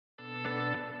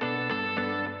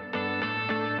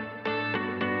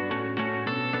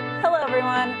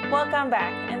everyone, welcome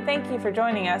back, and thank you for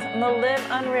joining us on the Live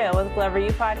Unreal with Glover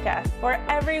U podcast, where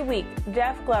every week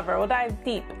Jeff Glover will dive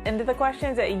deep into the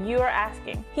questions that you are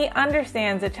asking. He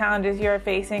understands the challenges you are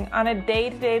facing on a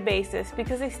day-to-day basis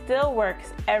because he still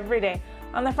works every day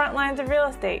on the front lines of real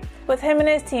estate, with him and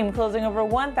his team closing over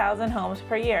 1,000 homes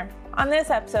per year. On this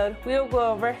episode, we will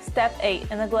go over Step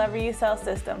 8 in the Glover U Sales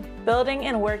System, building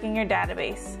and working your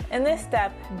database. In this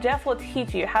step, Jeff will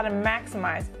teach you how to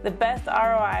maximize the best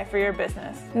ROI for your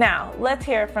business. Now, let's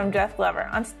hear from Jeff Glover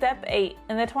on Step 8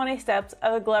 in the 20 steps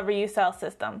of the Glover U Sales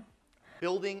System.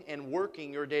 Building and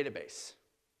working your database.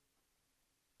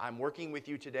 I'm working with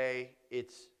you today.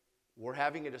 We're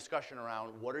having a discussion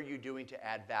around what are you doing to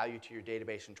add value to your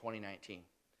database in 2019.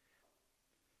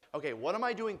 Okay, what am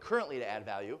I doing currently to add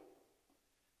value?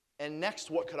 And next,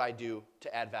 what could I do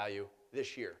to add value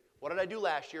this year? What did I do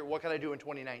last year? What can I do in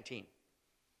 2019?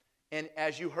 And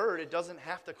as you heard, it doesn't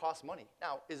have to cost money.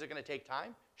 Now, is it going to take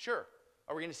time? Sure.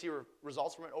 Are we going to see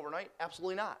results from it overnight?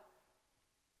 Absolutely not.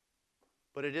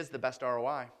 But it is the best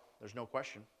ROI. There's no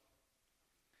question.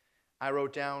 I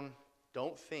wrote down,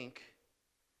 don't think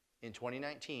in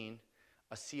 2019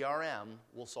 a CRM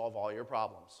will solve all your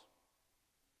problems.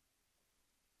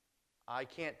 I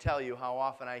can't tell you how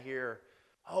often I hear,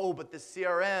 oh, but the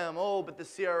CRM, oh, but the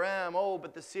CRM, oh,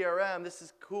 but the CRM, this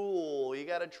is cool, you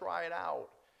got to try it out.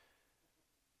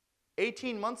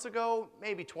 18 months ago,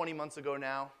 maybe 20 months ago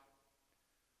now,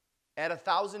 at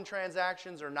 1,000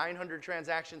 transactions or 900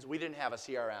 transactions, we didn't have a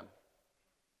CRM.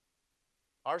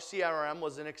 Our CRM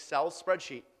was an Excel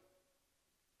spreadsheet,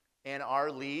 and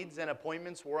our leads and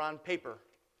appointments were on paper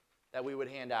that we would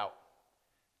hand out.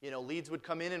 You know, leads would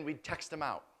come in and we'd text them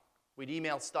out. We'd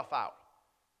email stuff out.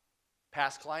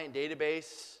 Past client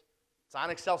database, it's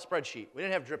on Excel spreadsheet. We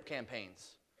didn't have drip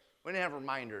campaigns. We didn't have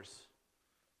reminders.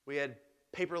 We had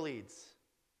paper leads.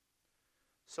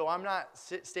 So I'm not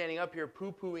standing up here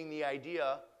poo-pooing the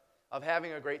idea of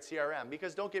having a great CRM,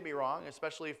 because don't get me wrong,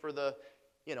 especially for the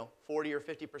 40 or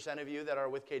 50% of you that are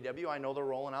with KW, I know they're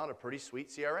rolling out a pretty sweet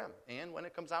CRM. And when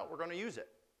it comes out, we're going to use it.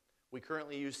 We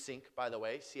currently use Sync, by the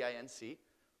way, C-I-N-C.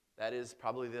 That is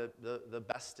probably the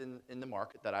best in the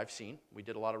market that I've seen. We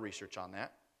did a lot of research on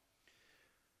that.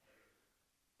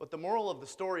 But the moral of the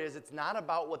story is it's not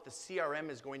about what the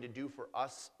CRM is going to do for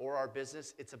us or our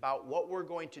business. It's about what we're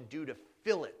going to do to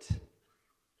fill it.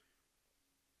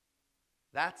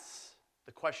 That's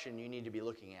the question you need to be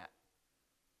looking at.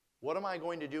 What am I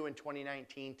going to do in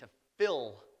 2019 to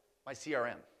fill my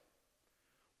CRM?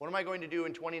 What am I going to do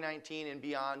in 2019 and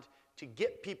beyond to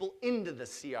get people into the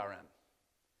CRM?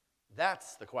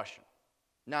 That's the question.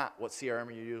 Not what CRM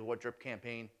are you using, what drip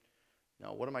campaign.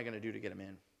 No, what am I going to do to get them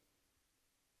in?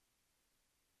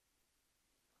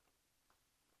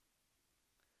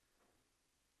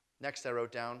 Next, I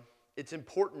wrote down, it's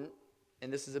important,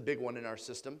 and this is a big one in our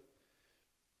system,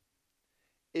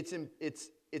 it's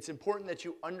important that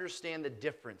you understand the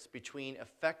difference between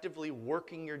effectively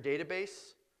working your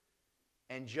database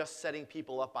and just setting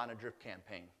people up on a drip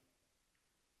campaign.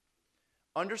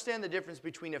 Understand the difference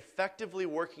between effectively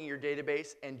working your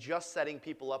database and just setting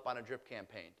people up on a drip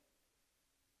campaign.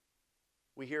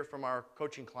 We hear from our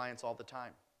coaching clients all the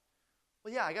time.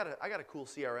 Well, yeah, I got a cool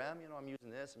CRM. I'm using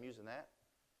this, I'm using that.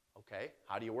 Okay,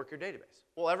 how do you work your database?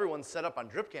 Well, everyone's set up on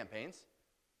drip campaigns.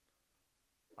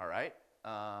 All right.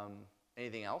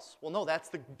 Anything else? Well, no, that's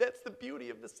the beauty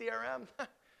of the CRM.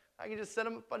 I can just set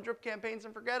them up on drip campaigns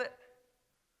and forget it.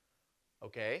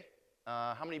 Okay.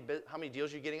 How many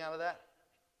deals are you getting out of that?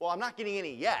 Well, I'm not getting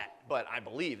any yet, but I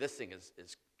believe this thing is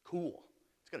cool.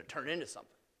 It's going to turn into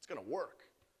something. It's going to work.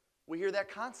 We hear that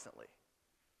constantly.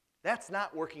 That's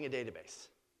not working a database.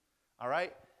 All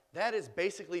right? That is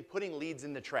basically putting leads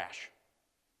in the trash.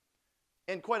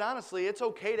 And quite honestly, it's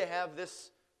okay to have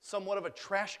this somewhat of a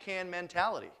trash can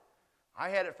mentality. I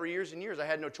had it for years and years. I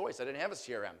had no choice. I didn't have a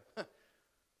CRM.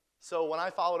 So when I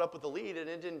followed up with a lead and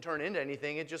it didn't turn into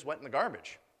anything, it just went in the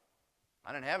garbage.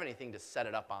 I didn't have anything to set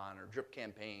it up on, or drip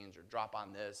campaigns, or drop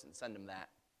on this and send them that.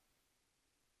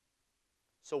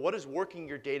 So what does working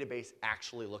your database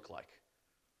actually look like?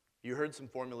 You heard some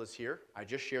formulas here. I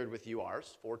just shared with you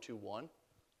ours, 4-2-1.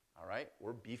 All right,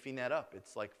 we're beefing that up.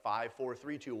 It's like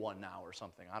 5-4-3-2-1 now or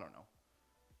something. I don't know.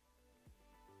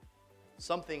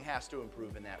 Something has to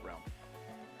improve in that realm.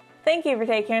 Thank you for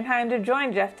taking your time to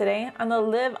join Jeff today on the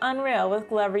Live Unreal with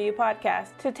Glover U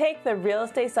podcast to take the real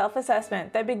estate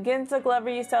self-assessment that begins the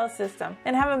Glover U Sales System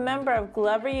and have a member of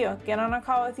Glover U get on a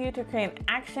call with you to create an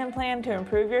action plan to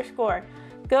improve your score.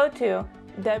 Go to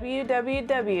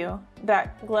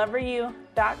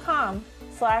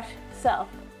www.gloveru.com/self.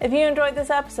 If you enjoyed this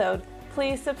episode,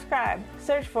 please subscribe.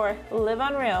 Search for Live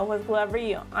Unreal with Glover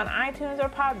U on iTunes or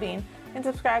Podbean and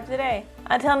subscribe today.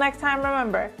 Until next time,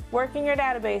 remember, working your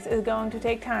database is going to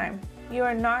take time. You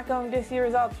are not going to see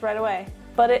results right away,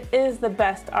 but it is the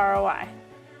best ROI.